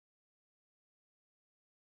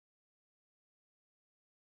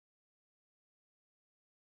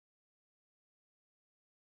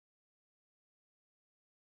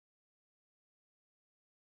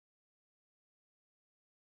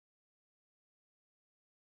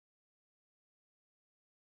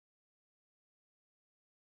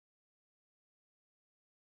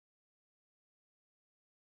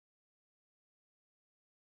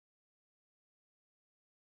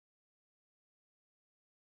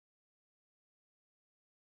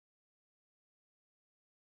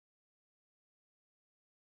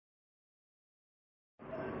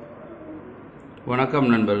வணக்கம்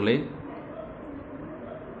நண்பர்களே.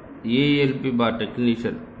 ALP பார்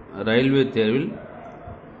technician railway தேர்வில்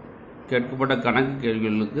கேட்கப்பட்ட கணக்கு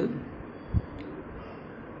கேள்விகளுக்கு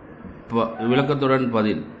விளக்கத்துடன்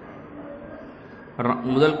பதில்.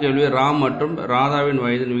 முதல் கேள்வி, ராம் மற்றும் ராதாவின்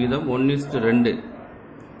வயதின் விகிதம் 1:2.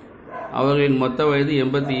 அவர்களின் மொத்த வயது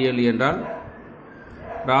 87 என்றால்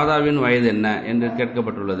ராதாவின் வயது என்ன என்று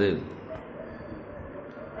கேட்கப்பட்டுள்ளது.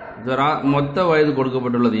 மொத்த வயது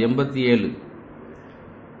கொடுக்கப்பட்டுள்ளது 87.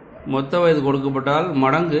 மொத்த வயது கொடுக்கப்பட்டால்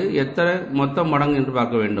மடங்கு எத்தனை மொத்த மடங்கு என்று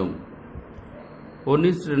பார்க்க வேண்டும்.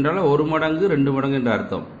 1:2 என்றால் 1 மடங்கு 2 மடங்கு என்று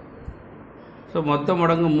அர்த்தம். ஸோ மொத்த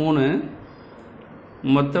மடங்கு 3,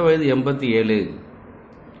 மொத்த வயது 87.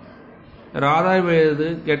 ராதா வயது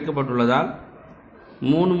கேட்கப்பட்டுள்ளதால்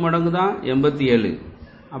 3 மடங்கு தான் 87.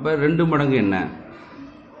 அப்போ 2 மடங்கு என்ன?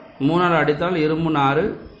 3ஆல் அடித்தால் 2 6,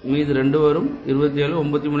 மீது 2 வரும், 27,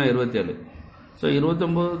 9 3 27. ஸோ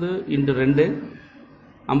 29 × 2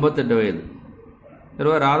 58 வயது.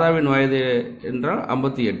 ராதாவின் வயது என்றால்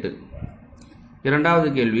 58. இரண்டாவது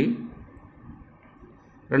கேள்வி,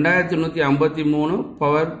 2153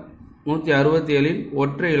 பவர் 167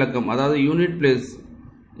 ஒற்றை இலக்கம் அதாவது யூனிட் பிளேஸ்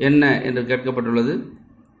என்ன என்று கேட்கப்பட்டுள்ளது.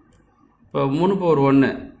 இப்போ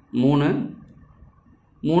 3/1 3,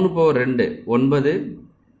 3/2 9,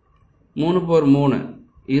 3/3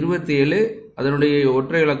 27, அதனுடைய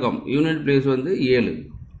ஒற்றை இலக்கம் யூனிட் பிளேஸ் 7.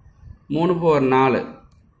 3/4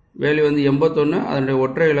 வேல்யூ 81, அதனுடைய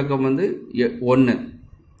ஒற்றை இலக்கம் 1.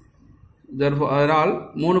 அதனால்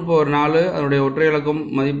 3/4 அதனுடைய ஒற்றை இலக்கம்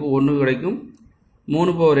மதிப்பு 1 கிடைக்கும்.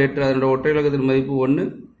 3/8 அதனுடைய ஒற்றை இலக்கத்தின் மதிப்பு 1.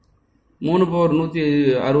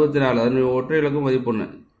 3/164 அதனுடைய ஒற்றை இலக்கம் மதிப்பு 1.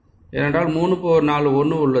 ஏனென்றால் 3/4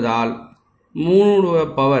 1 உள்ளதால் 3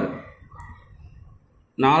 பவர்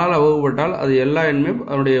 4ஆல் வகுக்கப்பட்டால் அது எல்லா எண்ணுமே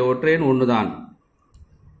அதனுடைய ஒற்றை எண் 1 தான்.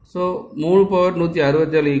 ஸோ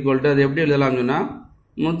 3/167 ஈக்குவல் அது எப்படி எழுதலாம் சொன்னால்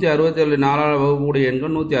 167 4ஆல் வகுக்கக்கூடிய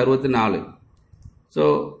எண்கள் 164. ஸோ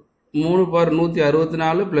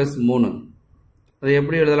 3/164 + 3 அதை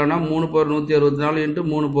எப்படி எழுதலாம்னா 3/164 ×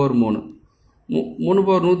 3/3.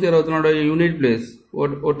 3/164 யூனிட் பிளேஸ்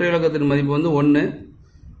ஒற்றை இலக்கத்தின் மதிப்பு 1.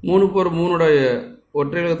 3/3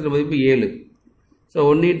 ஒற்றை இலக்கத்தின் மதிப்பு 7. ஸோ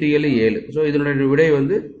 1 × 7 7. ஸோ இதனுடைய விடை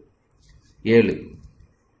 7.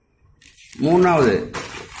 மூணாவது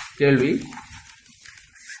கேள்வி,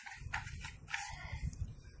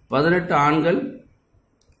 18 ஆண்கள்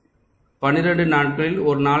 12 நாட்களில்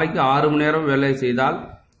ஒரு நாளைக்கு 6 மணி நேரம் வேலை செய்தால்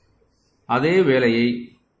அதே வேலையை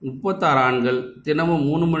 36 ஆண்கள் தினமும்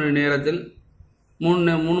 3 மணி நேரத்தில்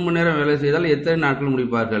 3 மணி நேரம் வேலை செய்தால் எத்தனை நாட்கள்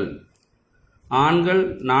முடிப்பார்கள்? ஆண்கள்,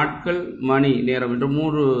 நாட்கள், மணி நேரம் என்று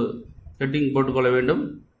 3 செட்டிங் போட்டுக்கொள்ள வேண்டும்.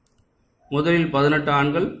 முதலில் 18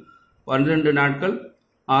 ஆண்கள் 12 நாட்கள்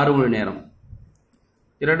 6 மணி நேரம்.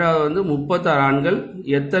 இரண்டாவது 36 ஆண்கள்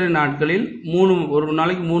எத்தனை நாட்களில் ஒரு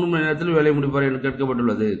நாளைக்கு 3 மணி நேரத்தில் வேலை முடிப்பார் என்று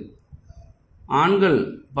கேட்கப்பட்டுள்ளது. ஆண்கள்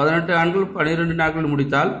 18 ஆண்கள் 12 நாட்கள்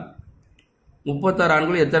முடித்தால் 36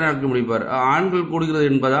 ஆண்கள் எத்தனை நாட்கள் முடிப்பார்? ஆண்கள் கூடுகிறது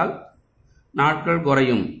என்பதால் நாட்கள்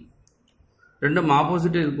குறையும். ரெண்டும்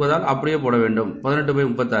ஆப்போசிட் இருப்பதால் அப்படியே போட வேண்டும்.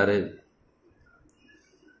 18/36.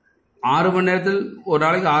 6 மணி நேரத்தில் ஒரு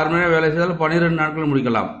நாளைக்கு 6 மணி நேரம் வேலை செய்தால் 12 நாட்கள்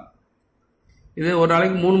முடிக்கலாம். இதே ஒரு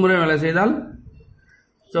நாளைக்கு 3 முறை வேலை செய்தால்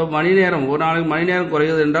ஸோ மணி நேரம் ஒரு நாளைக்கு மணி நேரம்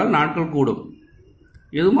குறைகிறது என்றால் நாட்கள் கூடும்.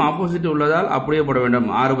 இதுவும் ஆப்போசிட் உள்ளதால் அப்படியே போட வேண்டும்.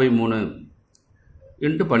 6/3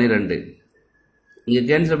 × 12. இங்கே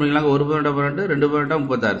கேன்சல் பண்ணிக்கலாம். 1/12 2/8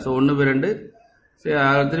 36. ஸோ 1/2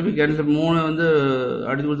 திருப்பி கேன்சல் 3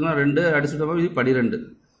 அடிச்சு கொடுத்தோம்னா 2 அடிச்சுட்டோம், இது 12.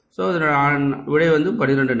 ஸோ விடை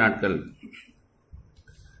 12 நாட்கள்.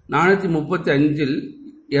 435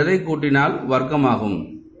 எதை கூட்டினால் வர்க்கமாகும்?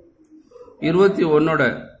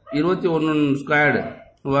 21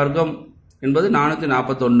 வர்க்கம் என்பது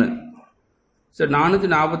 441. சரி,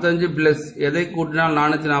 445 பிளஸ் எதை கூட்டினால்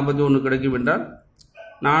 441 கிடைக்கும் என்றால்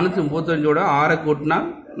 435 6 கூட்டினால்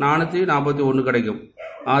 441 கிடைக்கும்.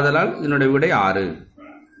 ஆதலால் இதனுடைய விடை 6.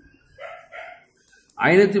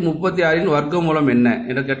 536 வர்க்க மூலம் என்ன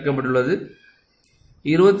என்று கேட்கப்பட்டுள்ளது.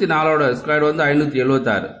 24 ஸ்கொயர்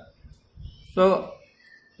 576. ஸோ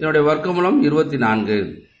இதனுடைய வர்க்க மூலம் 24.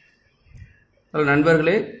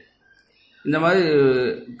 நண்பர்களே, இந்த மாதிரி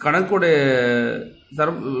கணக்குடைய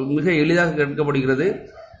மிக எளிதாக கேட்கப்படுகிறது.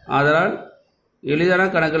 ஆதலால் எளிதான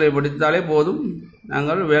கணக்குகளை படித்தாலே போதும்,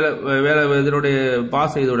 நாங்கள் இதனுடைய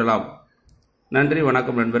பாஸ் செய்து விடலாம். நன்றி,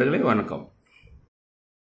 வணக்கம் நண்பர்களே, வணக்கம்.